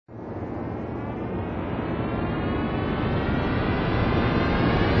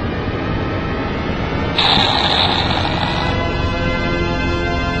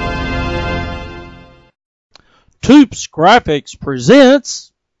Toups Graphics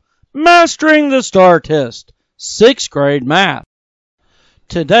presents Mastering the STAAR Test, 6th grade math.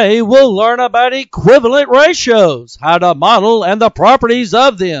 Today we'll learn about equivalent ratios, how to model and the properties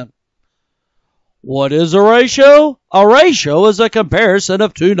of them. What is a ratio? A ratio is a comparison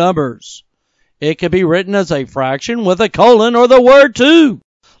of two numbers. It can be written as a fraction with a colon or the word 2.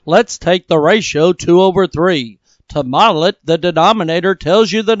 Let's take the ratio 2/3. To model it, the denominator tells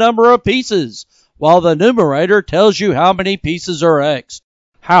you the number of pieces, while the numerator tells you how many pieces are x.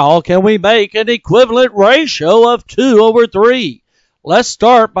 How can we make an equivalent ratio of 2/3? Let's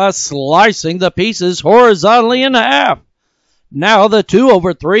start by slicing the pieces horizontally in half. Now the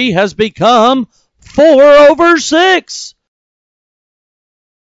 2/3 has become 4/6.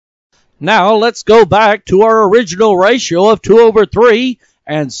 Now let's go back to our original ratio of 2/3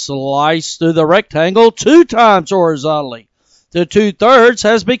 and slice through the rectangle 2 times horizontally. The 2/3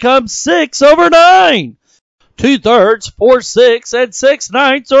 has become 6/9. 2/3, 4/6, and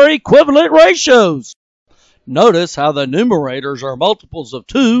 6/9 are equivalent ratios. Notice how the numerators are multiples of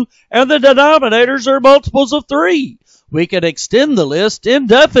 2 and the denominators are multiples of 3. We can extend the list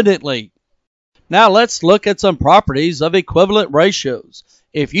indefinitely. Now let's look at some properties of equivalent ratios.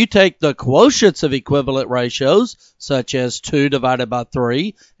 If you take the quotients of equivalent ratios, such as 2 divided by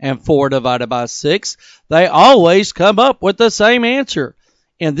 3 and 4 divided by 6, they always come up with the same answer.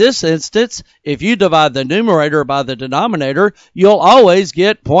 In this instance, if you divide the numerator by the denominator, you'll always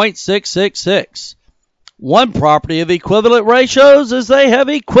get 0.666. One property of equivalent ratios is they have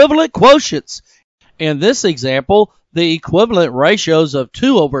equivalent quotients. In this example, the equivalent ratios of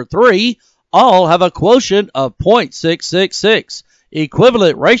 2/3 all have a quotient of 0.666.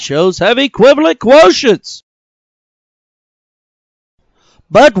 Equivalent ratios have equivalent quotients.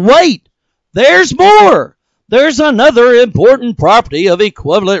 But wait, there's more. There's another important property of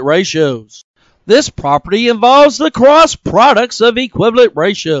equivalent ratios. This property involves the cross products of equivalent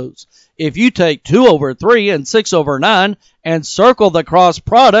ratios. If you take 2/3 and 6/9 and circle the cross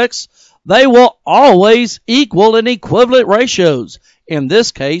products, they will always equal in equivalent ratios. In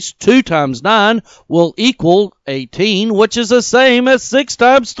this case, 2 times 9 will equal 18, which is the same as 6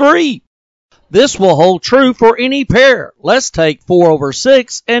 times 3. This will hold true for any pair. Let's take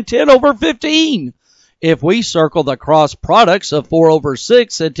 4/6 and 10/15. If we circle the cross products of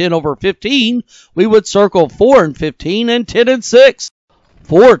 4/6 and 10/15, we would circle 4 and 15 and 10 and 6.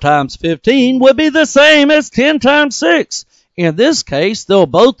 4 times 15 would be the same as 10 times 6. In this case, they'll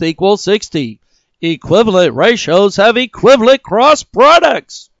both equal 60. Equivalent ratios have equivalent cross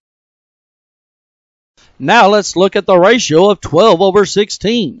products. Now let's look at the ratio of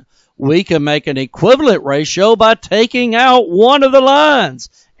 12/16. We can make an equivalent ratio by taking out one of the lines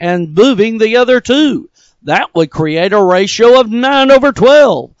and moving the other two. That would create a ratio of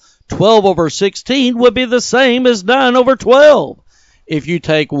 9/12. 12/16 would be the same as 9/12. If you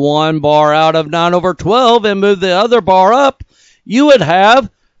take one bar out of 9/12 and move the other bar up, you would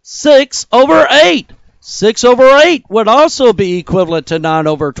have 6/8. 6/8 would also be equivalent to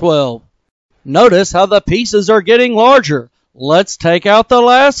 9/12. Notice how the pieces are getting larger. Let's take out the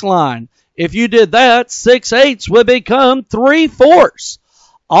last line. If you did that, 6/8 would become 3/4.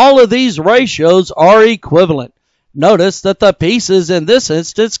 All of these ratios are equivalent. Notice that the pieces in this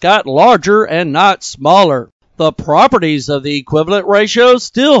instance got larger and not smaller. The properties of the equivalent ratios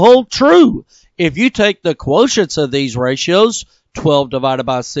still hold true. If you take the quotients of these ratios, 12 divided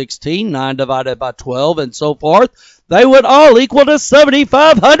by 16, 9 divided by 12, and so forth, they would all equal to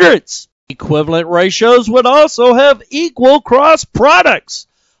 7/500ths. Equivalent ratios would also have equal cross products.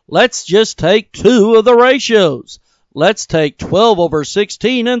 Let's just take two of the ratios. Let's take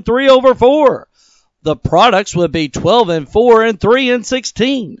 12/16 and 3/4. The products would be 12 and 4 and 3 and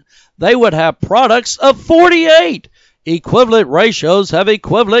 16. They would have products of 48. Equivalent ratios have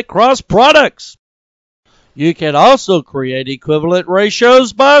equivalent cross products. You can also create equivalent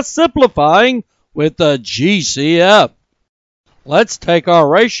ratios by simplifying with the GCF. Let's take our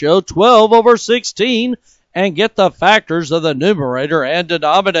ratio 12/16 and get the factors of the numerator and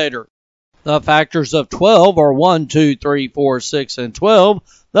denominator. The factors of 12 are 1, 2, 3, 4, 6, and 12.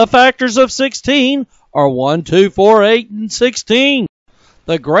 The factors of 16 are 1, 2, 4, 8, and 16.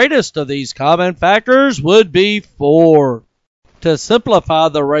 The greatest of these common factors would be 4. To simplify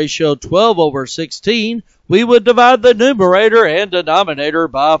the ratio 12/16, we would divide the numerator and denominator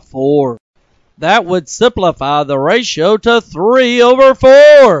by 4. That would simplify the ratio to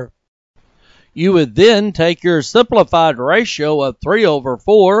 3/4. You would then take your simplified ratio of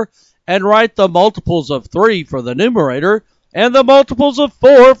 3/4 and write the multiples of 3 for the numerator and the multiples of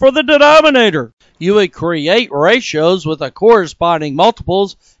 4 for the denominator. You would create ratios with the corresponding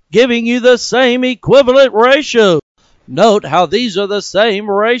multiples giving you the same equivalent ratio. Note how these are the same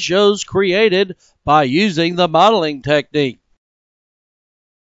ratios created by using the modeling technique.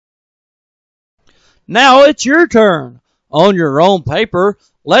 Now it's your turn. On your own paper,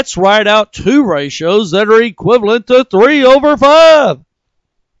 let's write out two ratios that are equivalent to 3/5.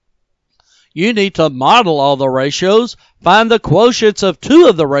 You need to model all the ratios, find the quotients of two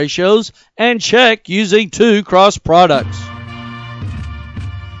of the ratios, and check using two cross products.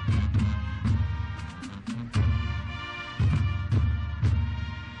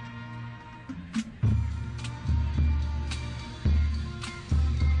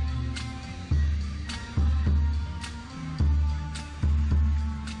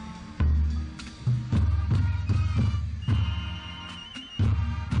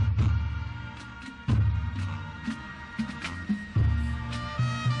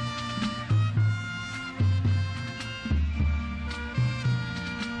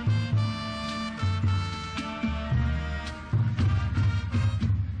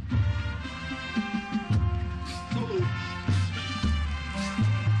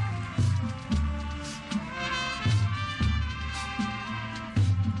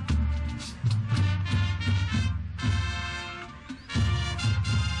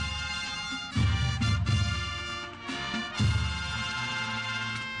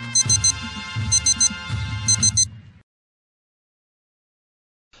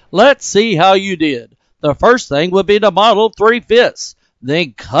 Let's see how you did. The first thing would be to model 3/5,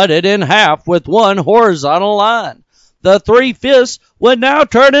 then cut it in half with one horizontal line. The 3/5 would now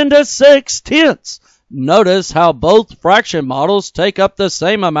turn into 6/10. Notice how both fraction models take up the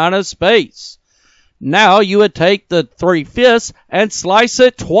same amount of space. Now you would take the 3/5 and slice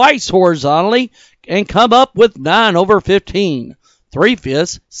it twice horizontally and come up with 9/15.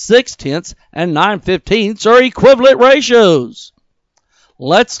 3/5, 6/10, and 9/15 are equivalent ratios.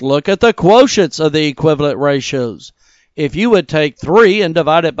 Let's look at the quotients of the equivalent ratios. If you would take 3 and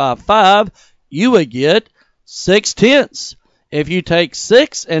divide it by 5, you would get 6/10. If you take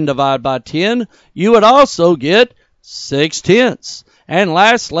 6 and divide by 10, you would also get 6/10. And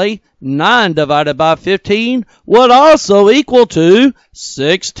lastly, 9 divided by 15 would also equal to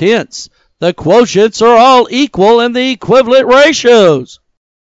 6/10. The quotients are all equal in the equivalent ratios.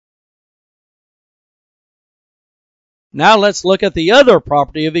 Now let's look at the other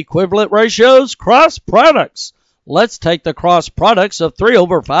property of equivalent ratios, cross products. Let's take the cross products of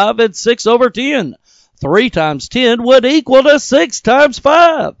 3/5 and 6/10. 3 times 10 would equal to 6 times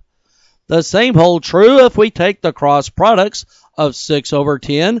 5. The same holds true if we take the cross products of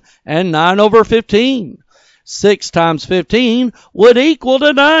 6/10 and 9/15. 6 times 15 would equal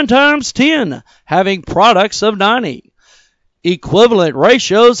to 9 times 10, having products of 90. Equivalent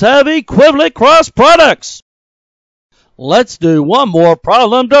ratios have equivalent cross products. Let's do one more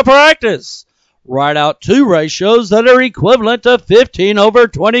problem to practice. Write out two ratios that are equivalent to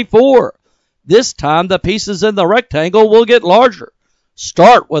 15/24. This time the pieces in the rectangle will get larger.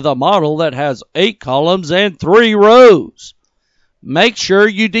 Start with a model that has 8 columns and 3 rows. Make sure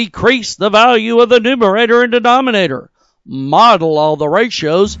you decrease the value of the numerator and denominator. Model all the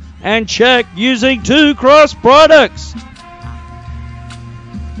ratios and check using two cross products.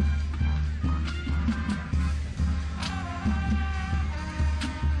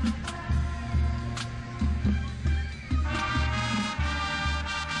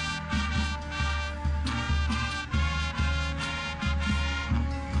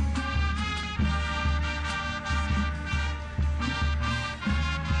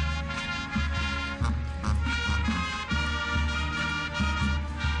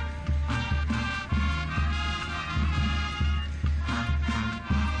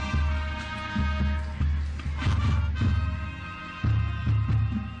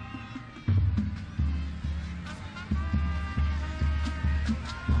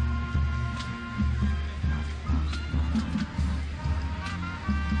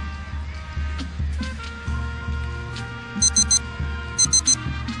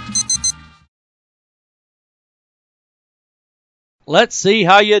 Let's see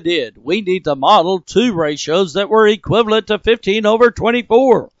how you did. We need to model two ratios that were equivalent to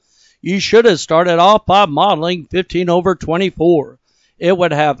 15/24. You should have started off by modeling 15/24. It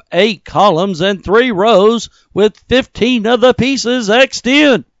would have 8 columns and 3 rows with 15 of the pieces x'd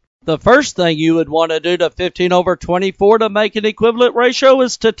in. The first thing you would want to do to 15/24 to make an equivalent ratio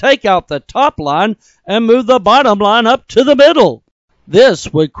is to take out the top line and move the bottom line up to the middle.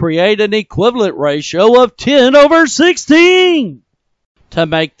 This would create an equivalent ratio of 10/16. To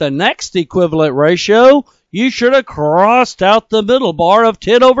make the next equivalent ratio, you should have crossed out the middle bar of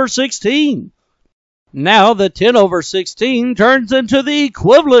 10/16. Now the 10 over 16 turns into the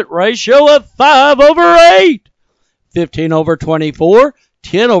equivalent ratio of 5 over 8. 15 over 24,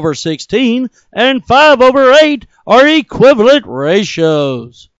 10 over 16, and 5 over 8 are equivalent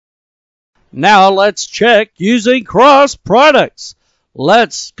ratios. Now let's check using cross products.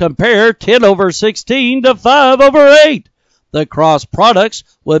 Let's compare 10 over 16 to 5 over 8. The cross products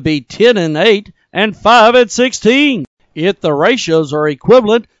would be 10 and 8 and 5 and 16. If the ratios are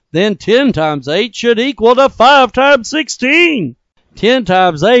equivalent, then 10 times 8 should equal to 5 times 16. 10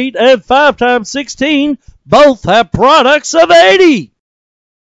 times 8 and 5 times 16 both have products of 80.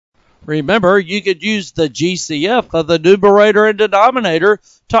 Remember, you could use the GCF of the numerator and denominator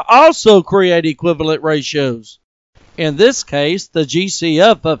to also create equivalent ratios. In this case, the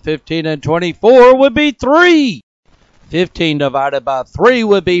GCF of 15 and 24 would be 3. 15 divided by 3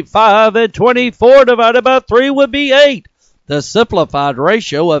 would be 5, and 24 divided by 3 would be 8. The simplified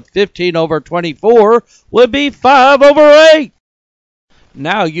ratio of 15 over 24 would be 5 over 8.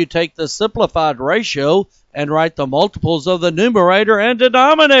 Now you take the simplified ratio and write the multiples of the numerator and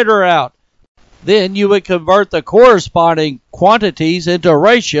denominator out. Then you would convert the corresponding quantities into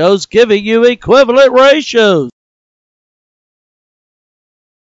ratios, giving you equivalent ratios.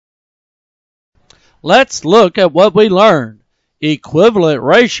 Let's look at what we learned. Equivalent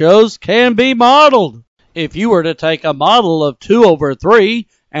ratios can be modeled. If you were to take a model of 2 over 3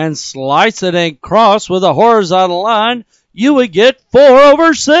 and slice it and cross with a horizontal line, you would get 4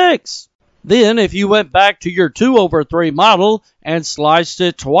 over 6. Then if you went back to your 2 over 3 model and sliced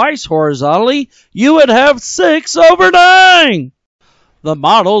it twice horizontally, you would have 6 over 9. The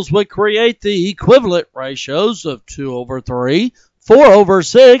models would create the equivalent ratios of 2 over 3, 4 over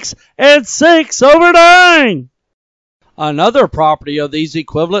 6, and 6 over 9. Another property of these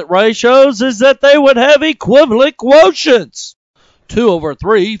equivalent ratios is that they would have equivalent quotients. 2 over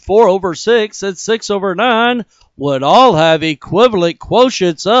 3, 4 over 6, and 6 over 9 would all have equivalent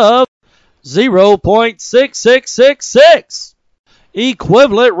quotients of 0.6666.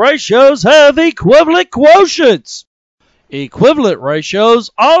 Equivalent ratios have equivalent quotients. Equivalent ratios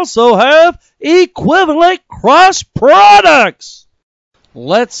also have equivalent cross products.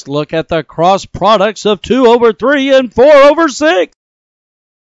 Let's look at the cross products of 2 over 3 and 4 over 6.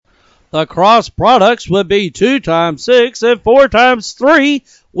 The cross products would be 2 times 6 and 4 times 3,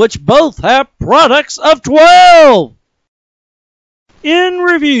 which both have products of 12. In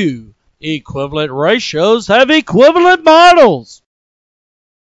review, equivalent ratios have equivalent models.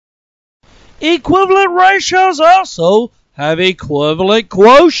 Equivalent ratios also have equivalent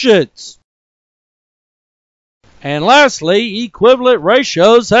quotients. And lastly, equivalent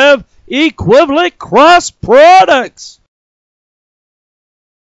ratios have equivalent cross products.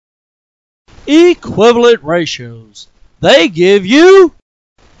 Equivalent ratios. They give you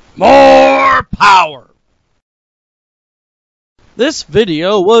more power. This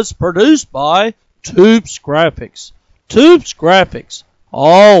video was produced by Toups Graphics. Toups Graphics.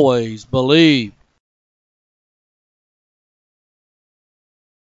 Always believe.